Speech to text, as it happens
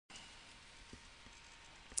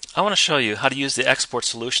I want to show you how to use the Export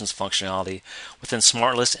Solutions functionality within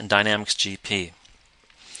SmartList and Dynamics GP.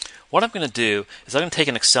 What I'm going to do is I'm going to take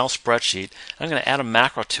an Excel spreadsheet and I'm going to add a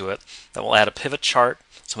macro to it that will add a pivot chart,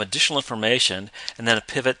 some additional information, and then a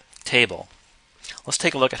pivot table. Let's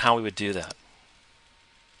take a look at how we would do that.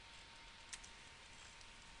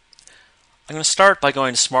 I'm going to start by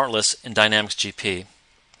going to SmartList in Dynamics GP.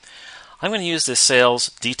 I'm going to use this sales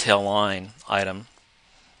detail line item.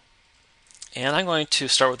 And I'm going to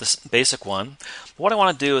start with this basic one. But what I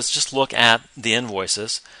want to do is just look at the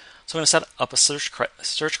invoices. So I'm going to set up a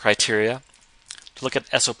search criteria to look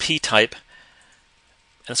at SOP type,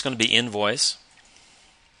 and it's going to be invoice.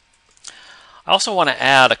 I also want to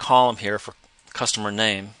add a column here for customer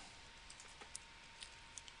name.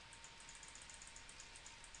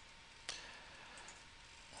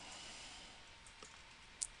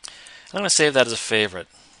 I'm going to save that as a favorite.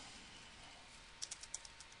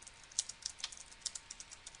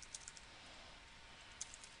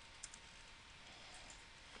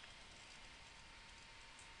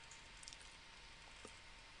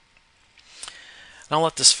 And I'll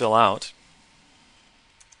let this fill out.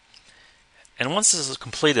 And once this is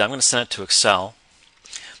completed, I'm going to send it to Excel.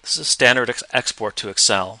 This is a standard export to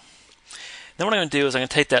Excel. Then what I'm going to do is I'm going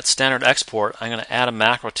to take that standard export, I'm going to add a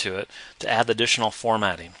macro to it to add the additional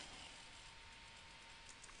formatting.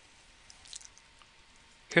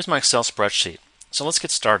 Here's my Excel spreadsheet. So let's get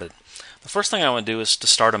started. The first thing I want to do is to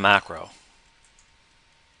start a macro.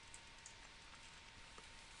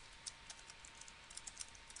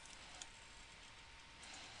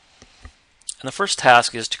 And the first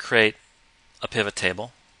task is to create a pivot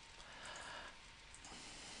table.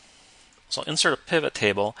 So I'll insert a pivot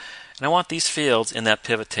table, and I want these fields in that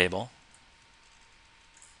pivot table.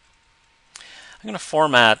 I'm going to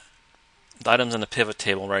format the items in the pivot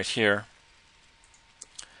table right here.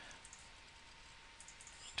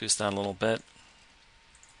 Reduce that a little bit.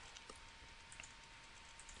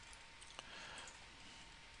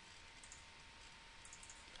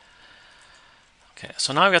 Okay,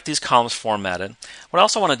 so now I've got these columns formatted. What I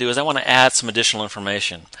also want to do is I want to add some additional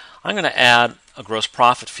information. I'm going to add a gross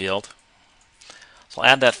profit field. So I'll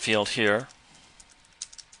add that field here.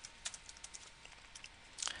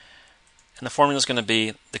 And the formula is going to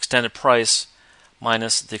be the extended price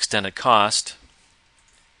minus the extended cost.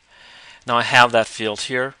 Now I have that field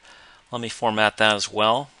here. Let me format that as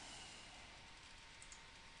well.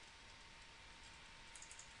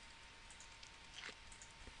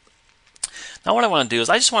 Now what I want to do is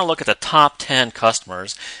I just want to look at the top 10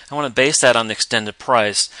 customers. I want to base that on the extended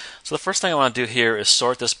price. So the first thing I want to do here is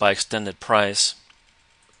sort this by extended price.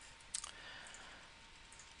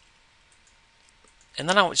 And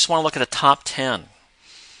then I just want to look at the top 10.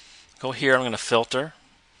 Go here, I'm going to filter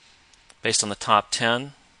based on the top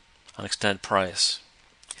 10 on extended price.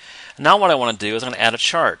 And now what I want to do is I'm going to add a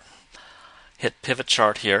chart. Hit pivot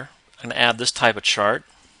chart here. I'm going to add this type of chart.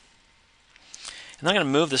 And I'm going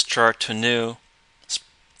to move this chart to a new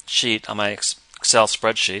sheet on my Excel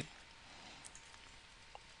spreadsheet.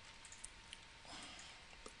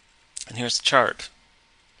 And here's the chart.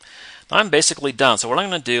 Now I'm basically done. So what I'm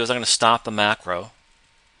going to do is I'm going to stop the macro.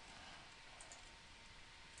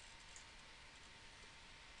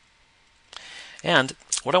 And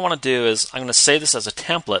what I want to do is I'm going to save this as a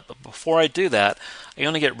template, but before I do that, I'm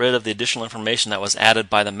going to get rid of the additional information that was added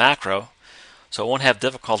by the macro, so I won't have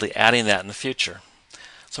difficulty adding that in the future.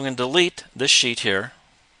 So I'm going to delete this sheet here.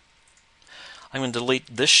 I'm going to delete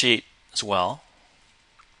this sheet as well.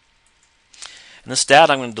 And this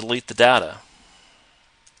data, I'm going to delete the data.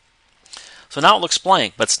 So now it looks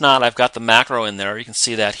blank, but it's not. I've got the macro in there. You can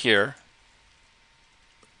see that here.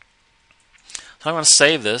 So I'm going to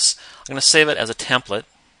save this. I'm going to save it as a template.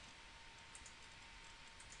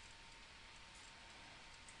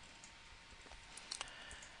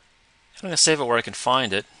 I'm going to save it where I can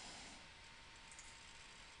find it.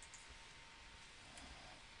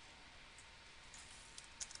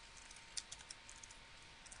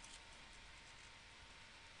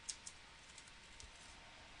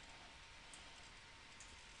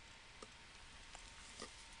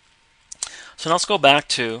 So now let's go back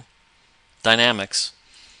to Dynamics,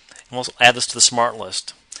 and we'll add this to the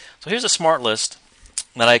SmartList. So here's a SmartList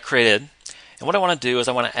that I created, and what I want to do is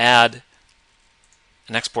I want to add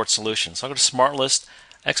an export solution. So I'll go to SmartList,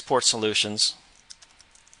 Export Solutions.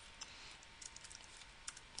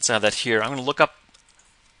 Let's add that here. I'm going to look up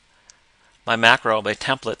my macro, my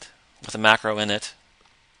template with a macro in it.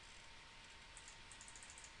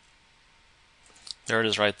 There it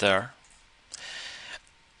is right there.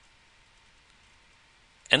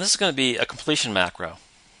 And this is going to be a completion macro.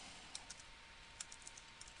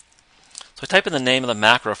 So I type in the name of the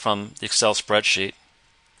macro from the Excel spreadsheet,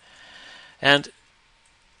 and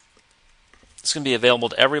it's going to be available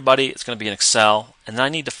to everybody. It's going to be in Excel, and then I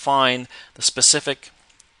need to find the specific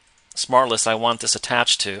SmartList I want this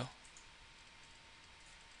attached to.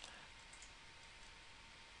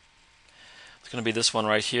 It's going to be this one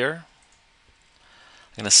right here.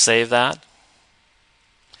 I'm going to save that.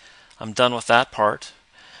 I'm done with that part.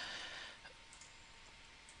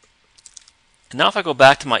 And now if I go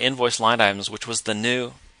back to my invoice line items, which was the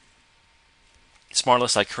new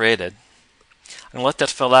SmartList I created, I'm going to let that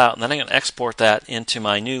fill out, and then I'm going to export that into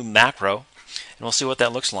my new macro, and we'll see what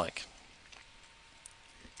that looks like.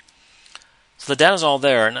 So the data is all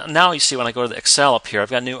there. And now you see when I go to the Excel up here,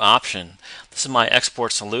 I've got a new option. This is my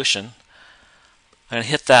export solution. I'm going to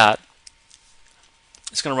hit that.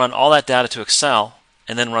 It's going to run all that data to Excel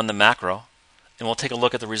and then run the macro, and we'll take a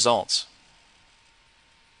look at the results.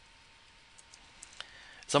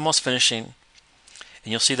 It's almost finishing,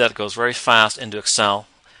 and you'll see that it goes very fast into Excel.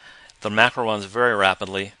 The macro runs very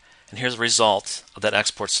rapidly, and here's the result of that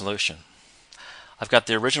export solution. I've got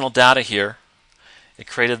the original data here. It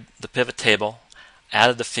created the pivot table,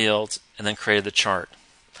 added the fields, and then created the chart.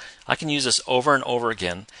 I can use this over and over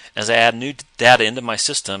again as I add new data into my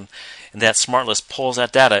system, and that SmartList pulls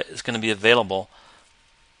that data. It's going to be available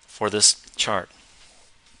for this chart.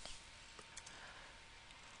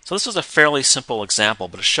 So this was a fairly simple example,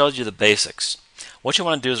 but it shows you the basics. What you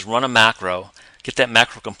want to do is run a macro, get that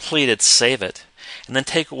macro completed, save it, and then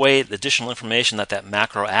take away the additional information that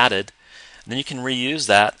macro added, and then you can reuse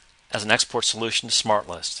that as an export solution to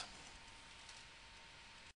SmartList.